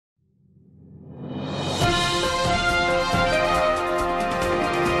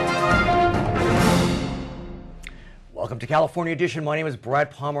to California Edition. My name is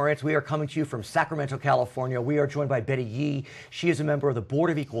Brad Pomerance. We are coming to you from Sacramento, California. We are joined by Betty Yee. She is a member of the Board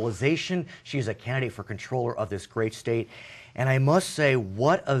of Equalization. She is a candidate for controller of this great state. And I must say,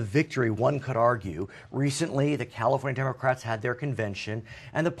 what a victory, one could argue. Recently, the California Democrats had their convention,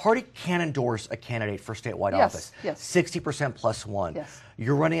 and the party can endorse a candidate for statewide office. Yes. 60% plus one. Yes.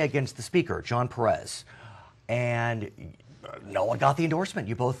 You're running against the Speaker, John Perez. And no one got the endorsement.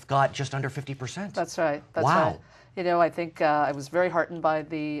 You both got just under 50%. That's right. That's wow. Right. You know, I think I was very heartened by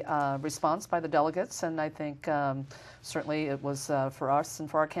the response by the delegates, and I think certainly it was for us and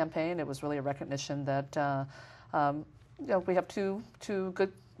for our campaign, it was really a recognition that you know, we have two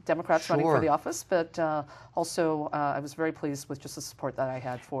good Democrats running for the office, but also I was very pleased with just the support that I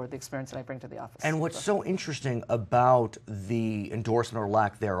had for the experience that I bring to the office. And what's so interesting about the endorsement or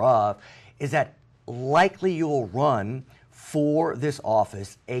lack thereof is that likely you will run for this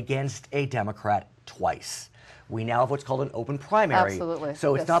office against a Democrat twice. We now have what's called an open primary. Absolutely.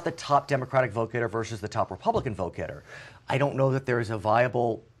 So it's not the top Democratic vote getter versus the top Republican vote getter. I don't know that there is a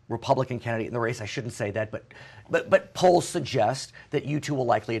viable Republican candidate in the race. I shouldn't say that, but polls suggest that you two will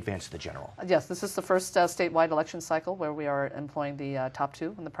likely advance to the general. Yes, this is the first statewide election cycle where we are employing the top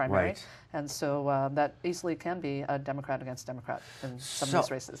two in the primary. Right. And so that easily can be a Democrat against Democrat in some of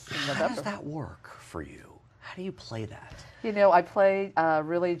these races in November. How does that work for you? How do you play that? You know, I play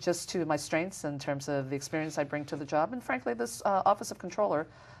really just to my strengths in terms of the experience I bring to the job. And frankly, this Office of Controller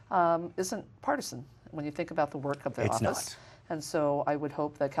isn't partisan when you think about the work of the office. It's not. And so I would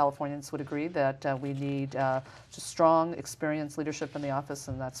hope that Californians would agree that we need just strong, experienced leadership in the office,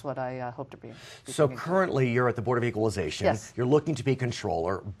 and that's what I hope to be. So currently you're at the Board of Equalization. Yes. You're looking to be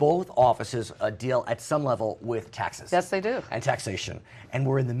controller. Both offices deal at some level with taxes. Yes, they do. And taxation. And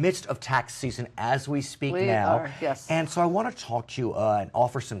we're in the midst of tax season as we speak We now. are, yes. And so I want to talk to you and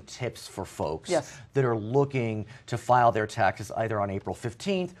offer some tips for folks Yes. that are looking to file their taxes either on April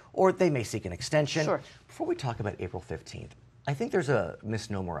 15th or they may seek an extension. Sure. Before we talk about April 15th, I think there's a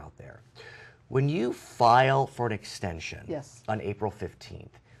misnomer out there. When you file for an extension Yes. on April 15th,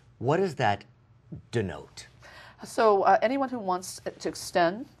 what does that denote? So anyone who wants to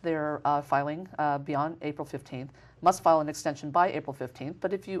extend their filing beyond April 15th must file an extension by April 15th.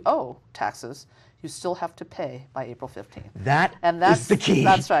 But if you owe taxes, you still have to pay by April 15th. That's the key.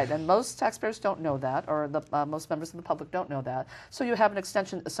 That's right. And most taxpayers don't know that, or most members of the public don't know that. So you have an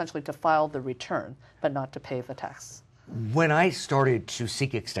extension essentially to file the return, but not to pay the tax. When I started to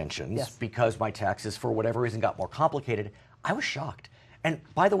seek extensions, Yes. because my taxes, for whatever reason, got more complicated, I was shocked. And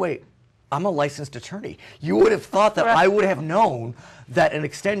by the way, I'm a licensed attorney. You would have thought that I would have known that an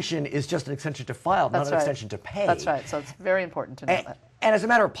extension is just an extension to file, not an extension to pay. That's right. So it's very important to know that. And as a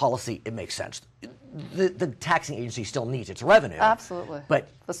matter of policy, it makes sense. The taxing agency still needs its revenue. Absolutely. But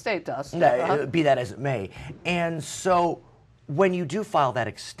the state does. be that as it may. And so when you do file that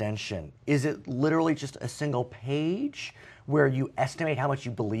extension, is it literally just a single page where you estimate how much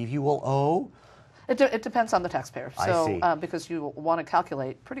you believe you will owe? It depends on the taxpayer. So, I see. Because you want to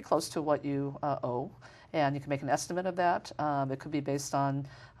calculate pretty close to what you owe, and you can make an estimate of that. It could be based on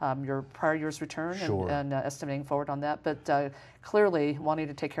your prior year's return Sure. and estimating forward on that. But clearly wanting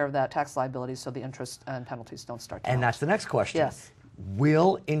to take care of that tax liability so the interest and penalties don't start to And mount. that's the next question. Yes.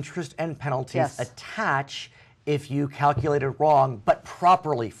 Will interest and penalties Yes. attach if you calculated wrong but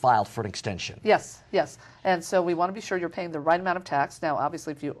properly filed for an extension? Yes, yes. And so we want to be sure you're paying the right amount of tax. Now,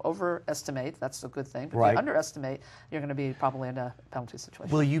 obviously, if you overestimate, that's a good thing. But if Right. you underestimate, you're going to be probably in a penalty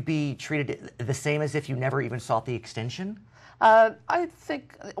situation. Will you be treated the same as if you never even sought the extension? I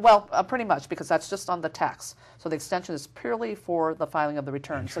think, well, pretty much, because that's just on the tax. So the extension is purely for the filing of the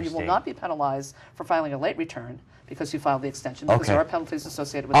return. So you will Interesting. not be penalized for filing a late return because you filed the extension, because Okay. there are penalties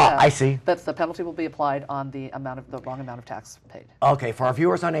associated with that. I see. But the penalty will be applied on the wrong amount of tax paid. Okay, for our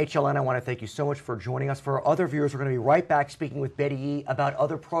viewers on HLN, I want to thank you so much for joining us. For our other viewers, we're going to be right back speaking with Betty Yee about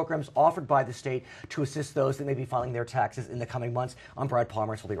other programs offered by the state to assist those that may be filing their taxes in the coming months. I'm Brad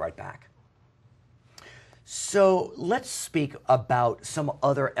Pomerance. We'll be right back. So let's speak about some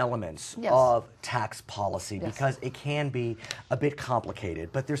other elements Yes. of tax policy, Yes. because it can be a bit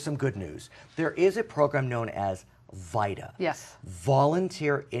complicated, but there's some good news. There is a program known as VITA. Yes.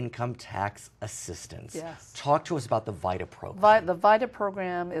 Volunteer Income Tax Assistance. Yes. Talk to us about the VITA program. The VITA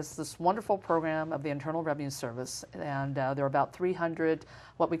program is this wonderful program of the Internal Revenue Service, and there are about 300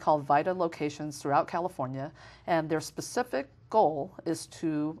 what we call VITA locations throughout California, and they're specific goal is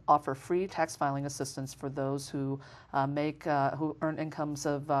to offer free tax filing assistance for those who who earn incomes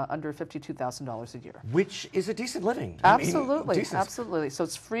of under $52,000 a year. Which is a decent living. Absolutely, decent. absolutely. So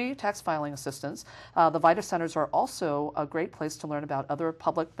it's free tax filing assistance. The VITA centers are also a great place to learn about other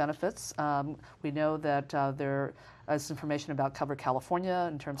public benefits. We know that there is information about Cover California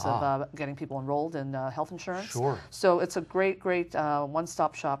in terms of getting people enrolled in health insurance. Sure. So it's a great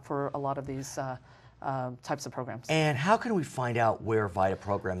one-stop shop for a lot of these types of programs. And how can we find out where VITA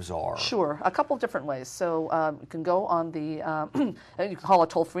programs are? Sure, a couple of different ways. So you can go on the, you can call a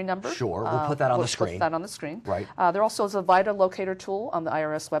toll-free number. Sure, we'll put that on the screen. Put that on the screen. Right. There also is a VITA locator tool on the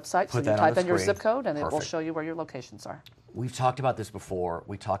IRS website. Put so you that on type the in your screen. zip code and it will Perfect. show you where your locations are. We've talked about this before.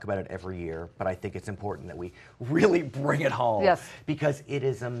 We talk about it every year, but I think it's important that we really bring it home. Yes. Because it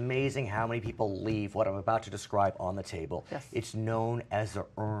is amazing how many people leave what I'm about to describe on the table. Yes. It's known as the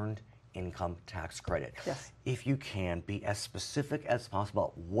Earned Income Tax Credit. Yes. If you can, be as specific as possible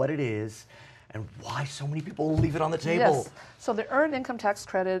about what it is and why so many people leave it on the table. Yes. So the Earned Income Tax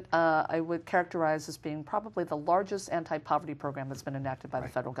Credit, I would characterize as being probably the largest anti-poverty program that's been enacted by the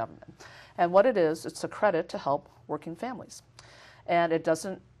federal government. And what it is, it's a credit to help working families. And it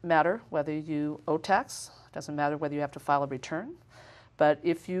doesn't matter whether you owe tax, it doesn't matter whether you have to file a return, but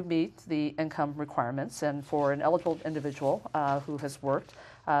if you meet the income requirements, and for an eligible individual who has worked,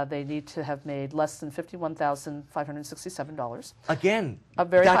 they need to have made less than $51,567. Again, A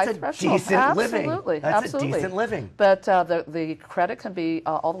very that's high a threshold. decent living. Absolutely, That's absolutely. a decent living. But the credit can be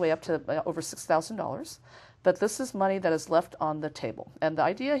all the way up to over $6,000. But this is money that is left on the table. And the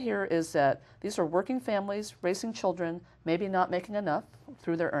idea here is that these are working families, raising children, maybe not making enough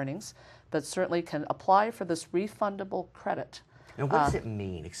through their earnings, but certainly can apply for this refundable credit. And what does it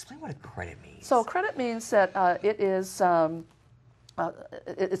mean? Explain what a credit means. So credit means that it is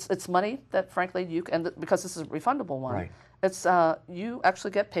it's money that frankly you can, and because this is a refundable one, Right. it's you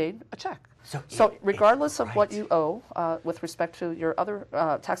actually get paid a check. So Regardless of what right. you owe with respect to your other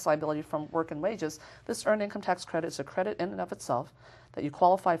tax liability from work and wages, this earned income tax credit is a credit in and of itself that you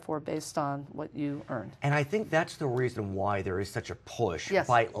qualify for based on what you earned. And I think that's the reason why there is such a push Yes.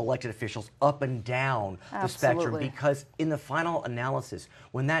 by elected officials up and down the spectrum, Absolutely. because in the final analysis,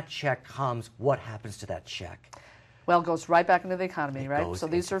 when that check comes, what happens to that check? Well, it goes right back into the economy, right? goes So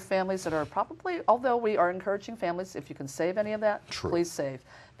these are families that are probably, although we are encouraging families, if you can save any of that, True. please save.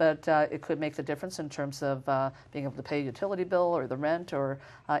 But it could make the difference in terms of being able to pay a utility bill or the rent or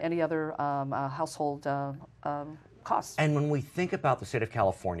any other household costs. And when we think about the state of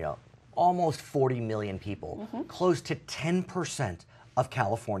California, almost 40 million people, close to 10% of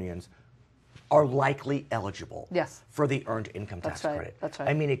Californians are likely eligible Yes. for the Earned Income Tax That's right. Credit. That's right.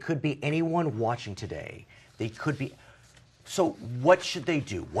 I mean, it could be anyone watching today. They could be. So what should they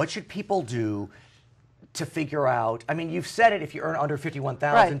do? What should people do to figure out? I mean, you've said it if you earn under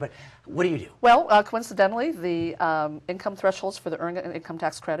 51,000, Right. but what do you do? Well, coincidentally, the income thresholds for the Earned Income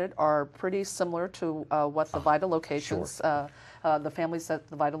Tax Credit are pretty similar to what the VITA locations, the families that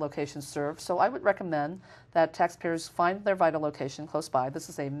the VITA locations serve. So I would recommend that taxpayers find their VITA location close by. This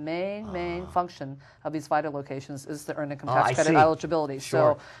is a main function of these VITA locations is the Earned Income Tax I Credit see. eligibility.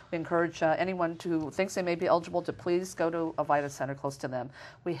 Sure. So we encourage anyone who thinks they may be eligible to please go to a VITA center close to them.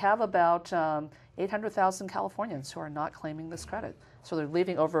 We have about 800,000 Californians who are not claiming this credit. So they're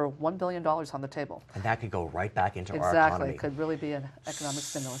leaving over $1 billion on the table. And that could go right back into our Exactly. economy. It could really be an economic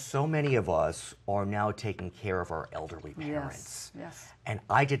stimulus. So many of us are now taking care of our elderly parents. Yes. And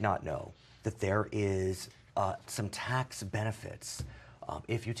I did not know that there is some tax benefits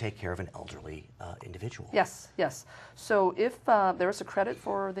if you take care of an elderly individual. Yes, yes. So if there is a credit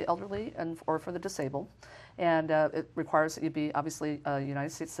for the elderly or for the disabled, and it requires that you be obviously a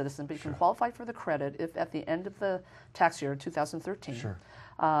United States citizen, but you can qualify for the credit if at the end of the tax year, 2013,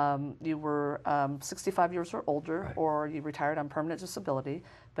 you were 65 years or older, or you retired on permanent disability.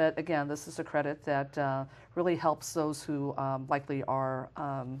 But again, this is a credit that really helps those who likely are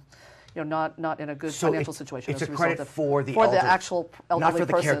not in a good financial situation. It's as a result credit of- for the actual elderly not for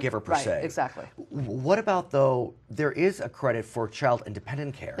the person. caregiver per Right, se. Exactly. What about, though, there is a credit for child and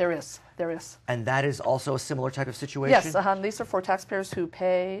dependent care? There is. And that is also a similar type of situation? Yes, these are for taxpayers who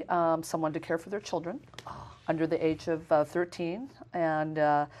pay someone to care for their children under the age of 13.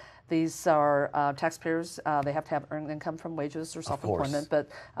 And these are taxpayers, they have to have earned income from wages or self-employment, but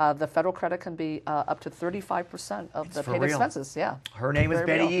the federal credit can be up to 35% of the for paid real. expenses. Yeah. Her name is Very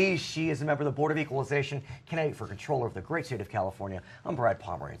Betty real. Yee. She is a member of the Board of Equalization, candidate for controller of the great state of California. I'm Brad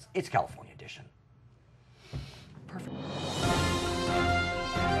Pomerance. It's California Edition. Perfect.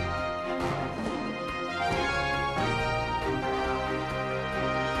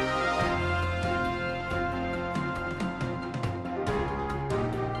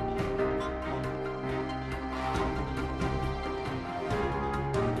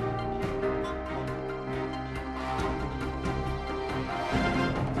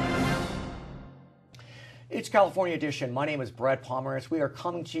 It's California Edition. My name is Brad Pomerance. We are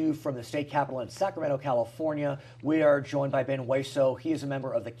coming to you from the state capitol in Sacramento, California. We are joined by Ben Hueso. He is a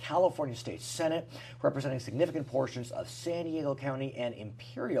member of the California State Senate, representing significant portions of San Diego County and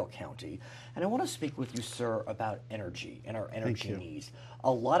Imperial County. And I want to speak with you, sir, about energy and our energy needs.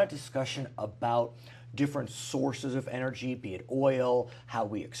 A lot of discussion about different sources of energy, be it oil, how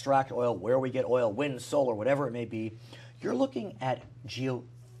we extract oil, where we get oil, wind, solar, whatever it may be. You're looking at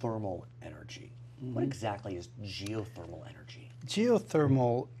geothermal energy. What exactly is geothermal energy?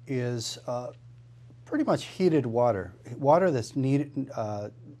 Geothermal is pretty much heated water, water that's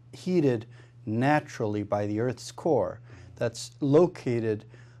heated naturally by the Earth's core, that's located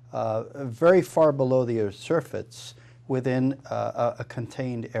very far below the Earth's surface within a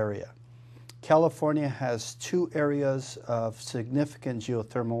contained area. California has two areas of significant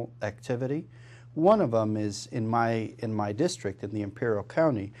geothermal activity. One of them is in my district, in the Imperial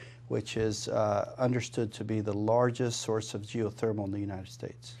County, which is understood to be the largest source of geothermal in the United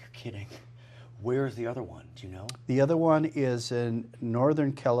States. You're kidding. Where's the other one? Do you know? The other one is in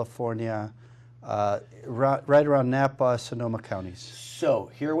Northern California, right around Napa, Sonoma counties.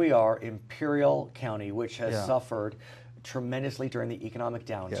 So here we are, Imperial County, which has suffered tremendously during the economic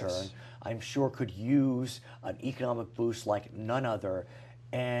downturn. Yes. I'm sure could use an economic boost like none other.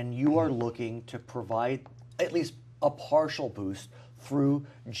 And you are looking to provide at least a partial boost through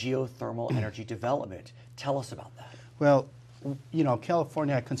geothermal energy development. Tell us about that. Well, you know,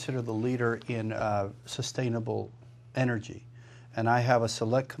 California I consider the leader in sustainable energy. And I have a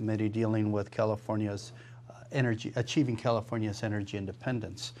select committee dealing with California's achieving California's energy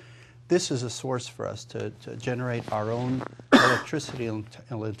independence. This is a source for us to generate our own electricity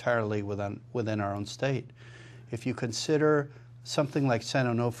entirely within our own state. If you consider something like San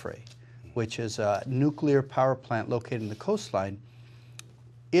Onofre, which is a nuclear power plant located in the coastline,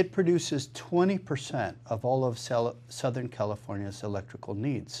 it produces 20% of all of Southern California's electrical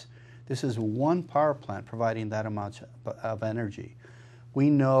needs. This is one power plant providing that amount of energy. We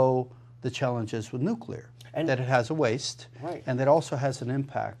know the challenges with nuclear, and that it has a waste, and that also has an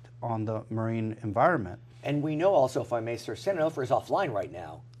impact on the marine environment. And we know also, if I may, sir, San Onofre is offline right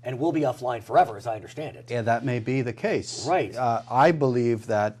now, and will be offline forever, as I understand it. Yeah, that may be the case. Right. I believe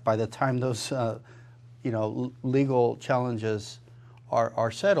that by the time those, legal challenges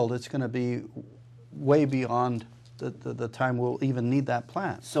are settled, it's going to be way beyond the time we'll even need that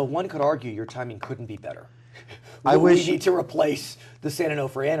plant. So one could argue your timing couldn't be better. I wish we need to replace the San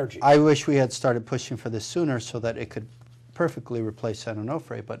Onofre energy. I wish we had started pushing for this sooner so that it could perfectly replace San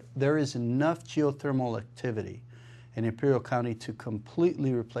Onofre, but there is enough geothermal activity in Imperial County to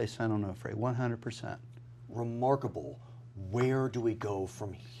completely replace San Onofre, 100%. Remarkable. Where do we go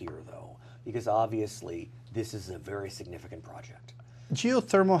from here, though? Because obviously this is a very significant project.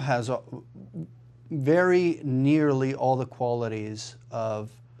 Geothermal has very nearly all the qualities of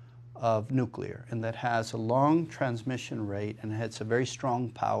nuclear, and that has a long transmission rate and has a very strong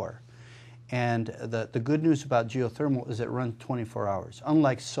power. And the good news about geothermal is it runs 24 hours.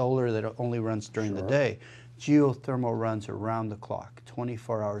 Unlike solar that only runs during the day, geothermal runs around the clock,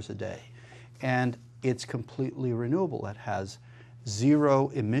 24 hours a day. And it's completely renewable. It has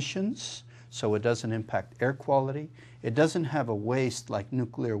zero emissions, so it doesn't impact air quality. It doesn't have a waste like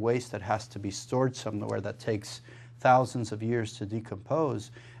nuclear waste that has to be stored somewhere that takes thousands of years to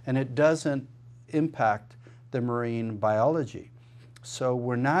decompose. And it doesn't impact the marine biology. So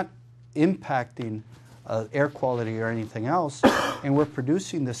we're not impacting air quality or anything else, and we're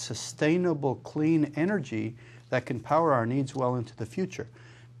producing the sustainable, clean energy that can power our needs well into the future.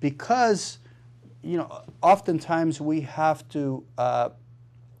 Because, you know, oftentimes we have to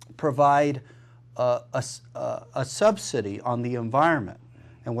provide a subsidy on the environment.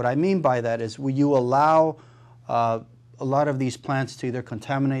 And what I mean by that is you allow a lot of these plants to either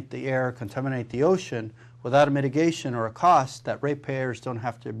contaminate the air, contaminate the ocean, without a mitigation or a cost that ratepayers don't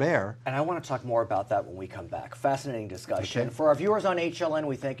have to bear. And I want to talk more about that when we come back. Fascinating discussion. For our viewers on HLN,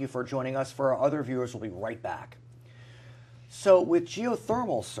 we thank you for joining us. For our other viewers, we'll be right back. So with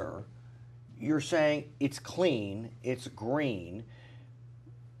geothermal, sir, you're saying it's clean, it's green.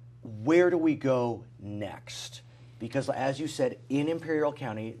 Where do we go next? Because as you said, in Imperial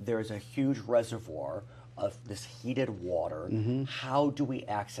County, there is a huge reservoir of this heated water. How do we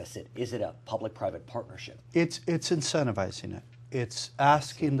access it? Is it a public-private partnership? It's incentivizing it. It's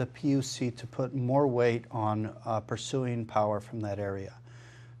asking the PUC to put more weight on pursuing power from that area.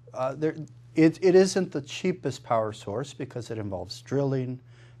 It isn't the cheapest power source because it involves drilling,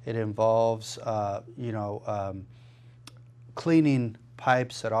 it involves cleaning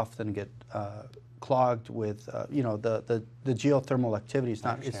pipes that often get clogged with, the geothermal activity.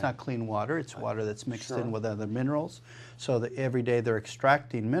 It's not clean water. It's water that's mixed in with other minerals. So that every day they're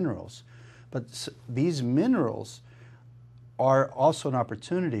extracting minerals. But these minerals are also an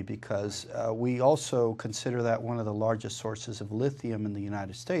opportunity because we also consider that one of the largest sources of lithium in the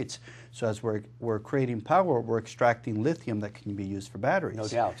United States. So as we're creating power, we're extracting lithium that can be used for batteries. No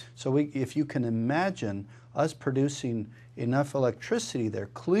doubt. So if you can imagine us producing enough electricity there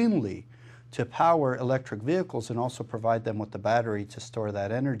cleanly to power electric vehicles and also provide them with the battery to store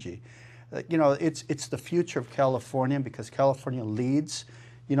that energy. It's the future of California because California leads.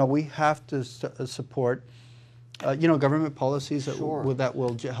 We have to support government policies that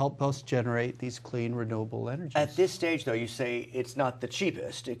will help us generate these clean, renewable energies. At this stage, though, you say it's not the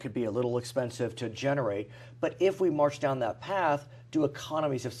cheapest. It could be a little expensive to generate. But if we march down that path, do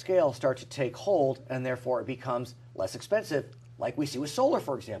economies of scale start to take hold, and therefore it becomes less expensive, like we see with solar,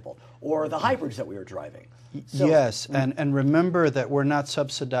 for example, or the hybrids that we are driving? Yes, and remember that we're not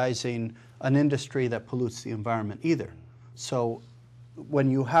subsidizing an industry that pollutes the environment either. So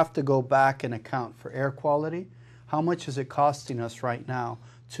when you have to go back and account for air quality, how much is it costing us right now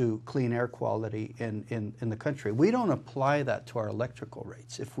to clean air quality in the country? We don't apply that to our electrical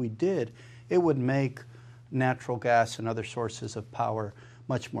rates. If we did, it would make natural gas and other sources of power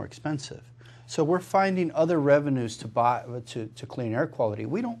much more expensive. So we're finding other revenues to clean air quality.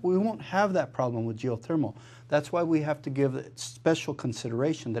 We won't have that problem with geothermal. That's why we have to give it special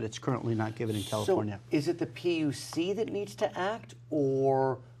consideration that it's currently not given in California. So is it the PUC that needs to act,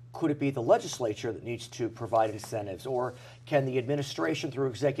 or could it be the legislature that needs to provide incentives, or can the administration through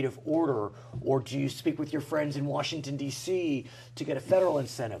executive order, or do you speak with your friends in Washington, D.C. to get a federal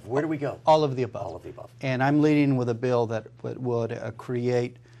incentive? Where do we go? All of the above. All of the above. And I'm leading with a bill that would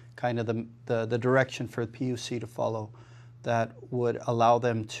create kind of the direction for the PUC to follow that would allow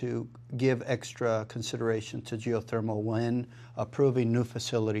them to give extra consideration to geothermal when approving new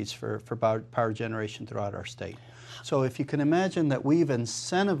facilities for power generation throughout our state. So if you can imagine that we've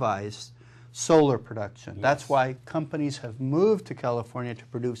incentivized solar production. Yes. That's why companies have moved to California to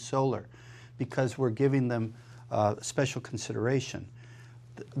produce solar, because we're giving them special consideration.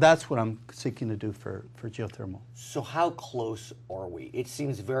 That's what I'm seeking to do for geothermal. So how close are we? It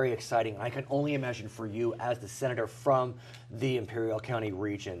seems very exciting. I can only imagine for you as the senator from the Imperial County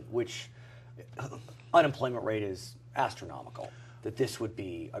region, which unemployment rate is astronomical, that this would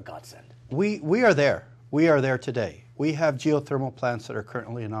be a godsend. We are there. We are there today. We have geothermal plants that are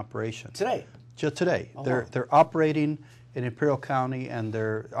currently in operation. Today? Just today. Oh. They're operating in Imperial County, and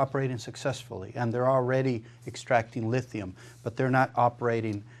they're operating successfully, and they're already extracting lithium, but they're not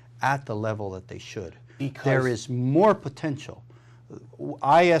operating at the level that they should. Because there is more potential.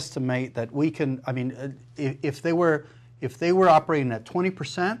 I estimate that we can, if they were operating at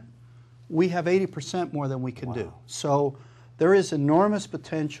 20%, we have 80% more than we can do. So there is enormous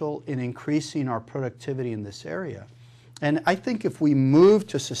potential in increasing our productivity in this area. And I think if we move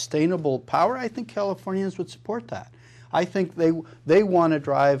to sustainable power, I think Californians would support that. I think they want to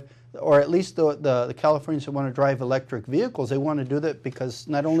drive, or at least the Californians that want to drive electric vehicles, they want to do that because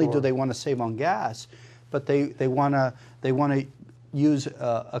not only do they want to save on gas, but they want to use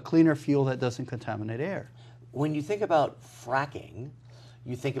a cleaner fuel that doesn't contaminate air. When you think about fracking,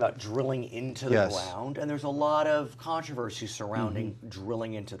 you think about drilling into the ground, and there's a lot of controversy surrounding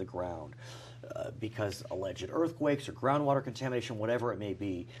drilling into the ground because alleged earthquakes or groundwater contamination, whatever it may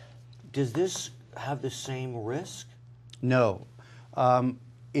be. Does this have the same risk? No.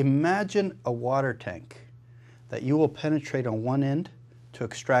 Imagine a water tank that you will penetrate on one end to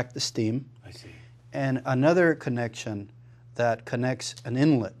extract the steam. I see. And another connection that connects an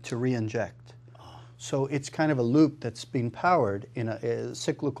inlet to re-inject. So it's kind of a loop that's being powered in a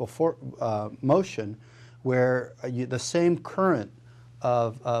cyclical motion where the same current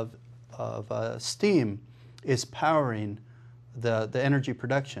of steam is powering the energy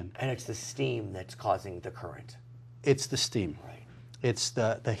production. And it's the steam that's causing the current. It's the steam. Right. It's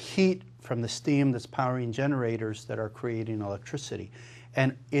the heat from the steam that's powering generators that are creating electricity.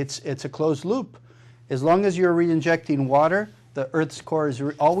 And it's a closed loop. As long as you're re-injecting water, the Earth's core is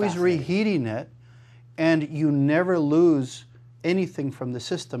always reheating it, and you never lose anything from the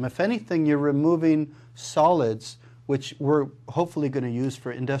system. If anything, you're removing solids, which we're hopefully going to use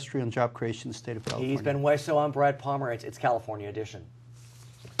for industrial and job creation in the state of California. He's been Hueso. I'm Brad Pomerance. It's California Edition.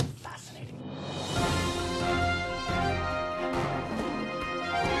 Fascinating.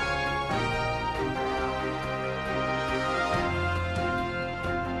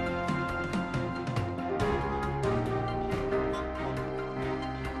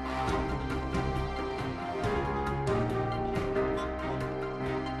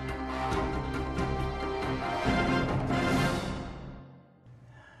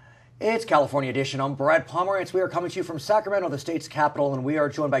 It's California Edition. I'm Brad Pomerance. We are coming to you from Sacramento, the state's capital, and we are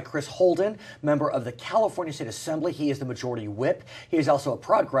joined by Chris Holden, member of the California State Assembly. He is the Majority Whip. He is also a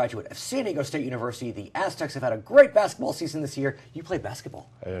proud graduate of San Diego State University. The Aztecs have had a great basketball season this year. You played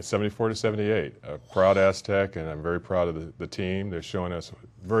basketball. 74-78. A proud Aztec, and I'm very proud of the team. They're showing us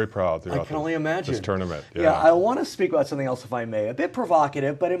very proud throughout I can only imagine. this tournament. Yeah, I want to speak about something else, if I may. A bit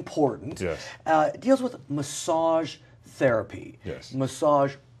provocative, but important. Yes. It deals with massage therapy. Yes.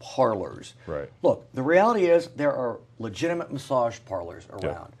 Massage parlors. Right. Look, the reality is there are legitimate massage parlors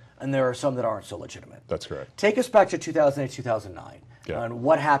around, and there are some that aren't so legitimate. That's correct. Take us back to 2008, 2009, Yeah. and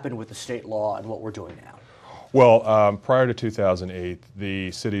what happened with the state law and what we're doing now. Well, prior to 2008,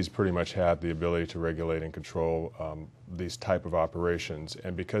 the cities pretty much had the ability to regulate and control these type of operations,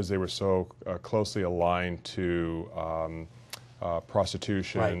 and because they were so closely aligned to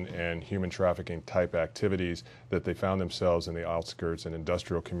prostitution and human trafficking type activities, that they found themselves in the outskirts and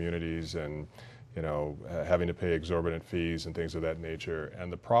industrial communities, and having to pay exorbitant fees and things of that nature.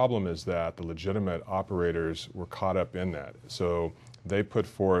 And the problem is that the legitimate operators were caught up in that. So they put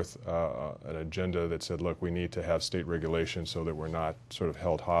forth an agenda that said, look, we need to have state regulation so that we're not sort of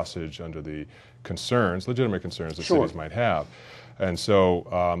held hostage under the concerns, legitimate concerns that cities might have. And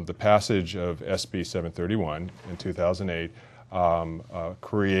so the passage of SB 731 in 2008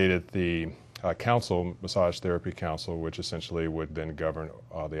 created the Massage Therapy Council, which essentially would then govern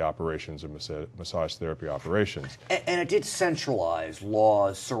the operations of massage therapy operations. And it did centralize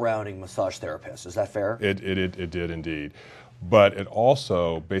laws surrounding massage therapists. Is that fair? It did indeed. But it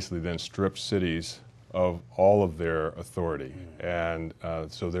also basically then stripped cities of all of their authority. And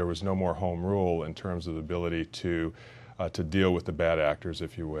so there was no more home rule in terms of the ability to deal with the bad actors,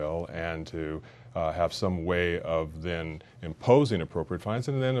 if you will, and to have some way of then imposing appropriate fines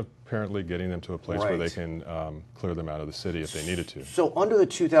and then apparently getting them to a place where they can clear them out of the city if they needed to. So under the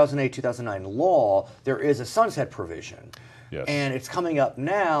 2008-2009 law, there is a sunset provision. Yes. And it's coming up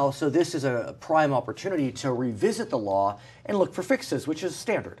now, so this is a prime opportunity to revisit the law and look for fixes, which is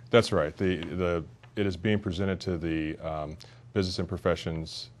standard. That's right. It is being presented to the Business and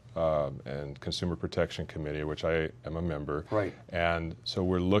Professions and Consumer Protection Committee, which I am a member. Right. And so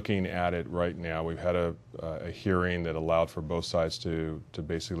we're looking at it right now. We've had a hearing that allowed for both sides to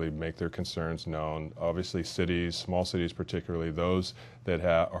basically make their concerns known. Obviously cities, small cities particularly, those that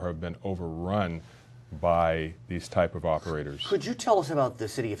have been overrun by these type of operators. Could you tell us about the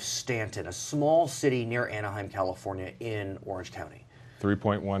city of Stanton, a small city near Anaheim, California in Orange County?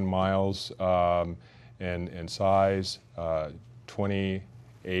 3.1 miles in size,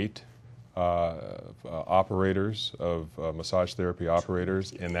 28 operators of massage therapy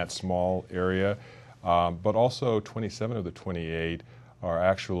operators in that small area, but also 27 of the 28 are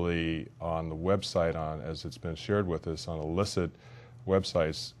actually on the website, as it's been shared with us, on illicit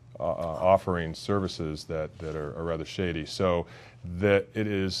websites offering services that are rather shady. So that it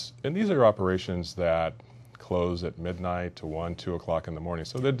is, and these are operations that close at midnight to 1, 2 o'clock in the morning.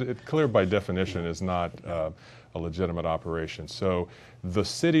 So that it clear by definition is not a legitimate operation. So the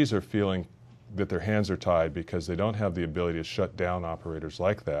cities are feeling that their hands are tied because they don't have the ability to shut down operators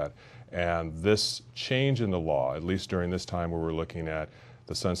like that. And this change in the law, at least during this time where we're looking at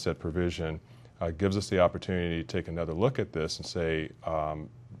the sunset provision, gives us the opportunity to take another look at this and say,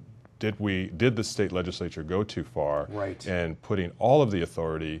 did the state legislature go too far in putting all of the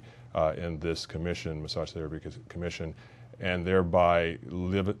authority in this commission, Massage Therapy Commission, and thereby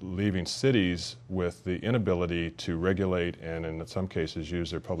leaving cities with the inability to regulate and in some cases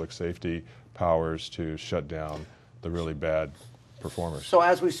use their public safety powers to shut down the really bad performers. So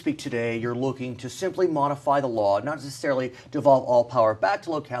as we speak today, you're looking to simply modify the law, not necessarily devolve all power back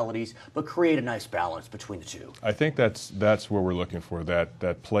to localities, but create a nice balance between the two. I think that's where we're looking for,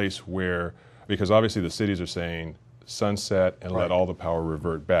 that place where, because obviously the cities are saying sunset and let all the power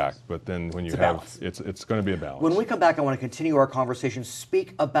revert back, but then when you have, it's going to be a balance. When we come back, I want to continue our conversation,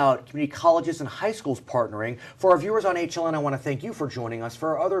 speak about community colleges and high schools partnering. For our viewers on HLN, I want to thank you for joining us.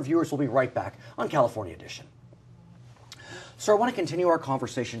 For our other viewers, we'll be right back on California Edition. So I want to continue our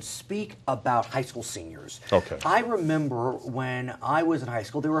conversation, speak about high school seniors. Okay. I remember when I was in high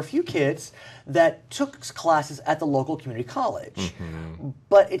school, there were a few kids that took classes at the local community college.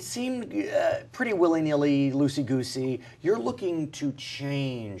 But it seemed pretty willy-nilly, loosey-goosey. You're looking to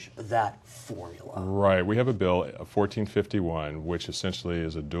change that formula. Right. We have a bill, 1451, which essentially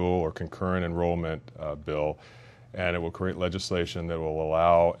is a dual or concurrent enrollment bill. And it will create legislation that will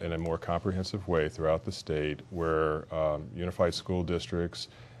allow, in a more comprehensive way throughout the state, where unified school districts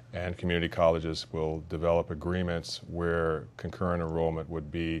and community colleges will develop agreements where concurrent enrollment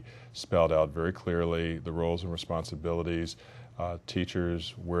would be spelled out very clearly, the roles and responsibilities,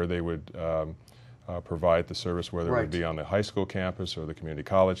 teachers, where they would provide the service, whether it would be on the high school campus or the community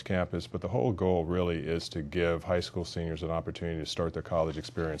college campus. But the whole goal really is to give high school seniors an opportunity to start their college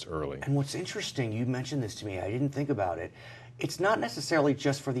experience early. And what's interesting, you mentioned this to me, I didn't think about it, it's not necessarily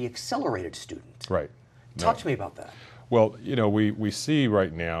just for the accelerated student. Right. Talk to me about that. Well, you know, we see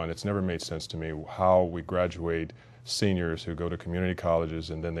right now, and it's never made sense to me, how we graduate seniors who go to community colleges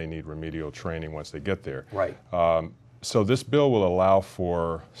and then they need remedial training once they get there. Right. So this bill will allow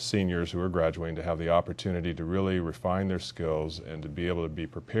for seniors who are graduating to have the opportunity to really refine their skills and to be able to be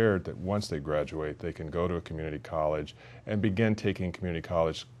prepared that once they graduate, they can go to a community college and begin taking community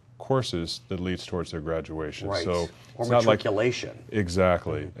college courses that leads towards their graduation. Right. So or it's not matriculation. Like,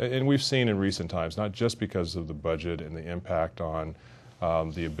 exactly. And we've seen in recent times, not just because of the budget and the impact on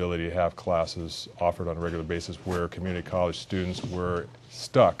the ability to have classes offered on a regular basis, where community college students were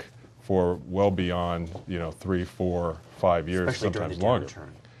stuck for well beyond 3, 4, 5 years, Especially sometimes during the longer. downturn.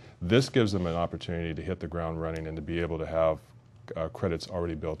 This gives them an opportunity to hit the ground running and to be able to have credits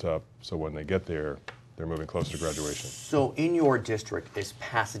already built up, so when they get there, they're moving closer to graduation. So in your district is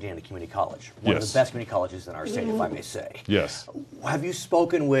Pasadena Community College, one of the best community colleges in our state, if I may say. Yes. Have you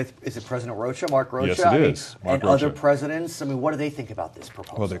spoken with, is it President Rocha, Mark Rocha? Yes, it is. Mark and other Rocha. presidents? I mean, what do they think about this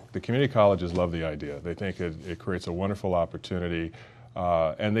proposal? Well, the community colleges love the idea. They think it creates a wonderful opportunity,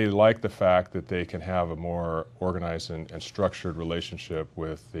 and they like the fact that they can have a more organized and structured relationship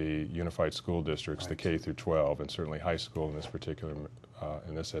with the unified school districts, the K through 12, and certainly high school in this particular,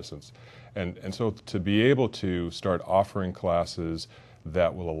 in this essence. And so to be able to start offering classes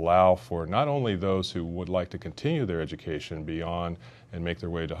that will allow for not only those who would like to continue their education beyond and make their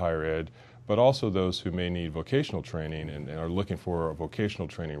way to higher ed, but also those who may need vocational training and are looking for a vocational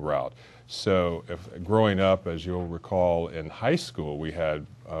training route. So if growing up, as you'll recall, in high school, we had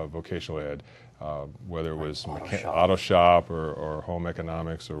vocational ed, whether it was auto shop or home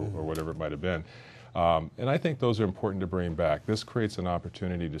economics or whatever it might have been. And I think those are important to bring back. This creates an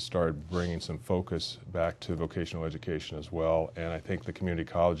opportunity to start bringing some focus back to vocational education as well, and I think the community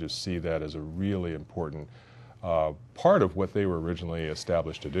colleges see that as a really important part of what they were originally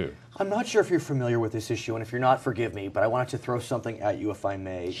established to do. I'm not sure if you're familiar with this issue, and if you're not, forgive me, but I wanted to throw something at you if I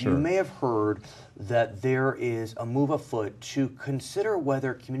may. Sure. You may have heard that there is a move afoot to consider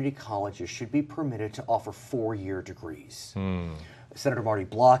whether community colleges should be permitted to offer 4-year degrees. Senator Marty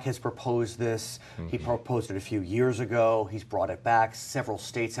Block has proposed this. He proposed it a few years ago. He's brought it back. Several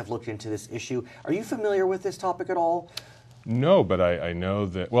states have looked into this issue. Are you familiar with this topic at all? No, but I know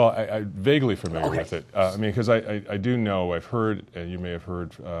that, well, I'm vaguely familiar with it. I mean, because I do know, I've heard, and you may have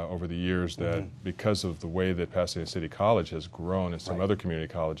heard over the years, that because of the way that Pasadena City College has grown and some other community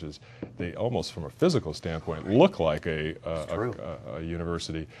colleges, they almost from a physical standpoint look like a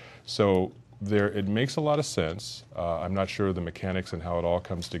university. So it makes a lot of sense. I'm not sure the mechanics and how it all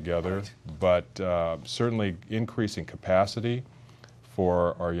comes together, but certainly increasing capacity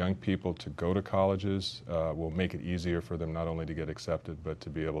for our young people to go to colleges will make it easier for them not only to get accepted, but to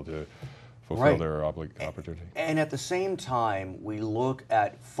be able to fulfill their opportunity. And at the same time, we look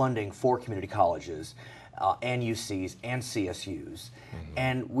at funding for community colleges, and UCs and CSUs,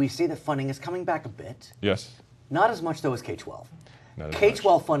 and we see that funding is coming back a bit. Yes. Not as much, though, as K-12. Not as K-12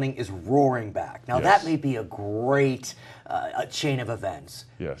 much. funding is roaring back. Now, that may be a great chain of events.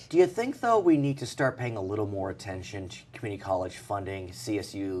 Yes. Do you think, though, we need to start paying a little more attention to community college funding,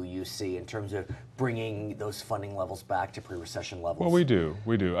 CSU, UC, in terms of bringing those funding levels back to pre-recession levels? Well, we do.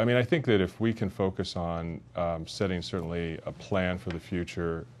 We do. I mean, I think that if we can focus on setting certainly a plan for the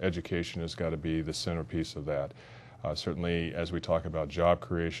future, education has got to be the centerpiece of that. Certainly, as we talk about job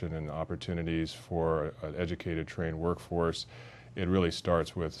creation and opportunities for an educated, trained workforce, it really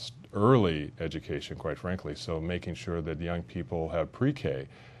starts with early education, quite frankly. So making sure that young people have pre-K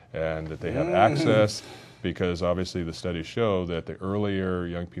and that they have access, because obviously the studies show that the earlier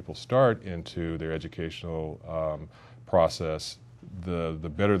young people start into their educational process, the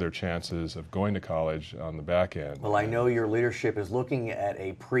better their chances of going to college on the back end. Well, I know your leadership is looking at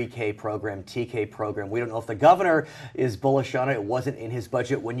a pre-K program, TK program. We don't know if the governor is bullish on it. It wasn't in his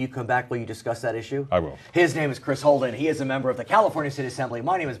budget. When you come back, will you discuss that issue? I will. His name is Chris Holden. He is a member of the California City Assembly.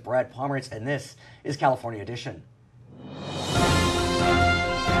 My name is Brad Pomerance, and this is California Edition.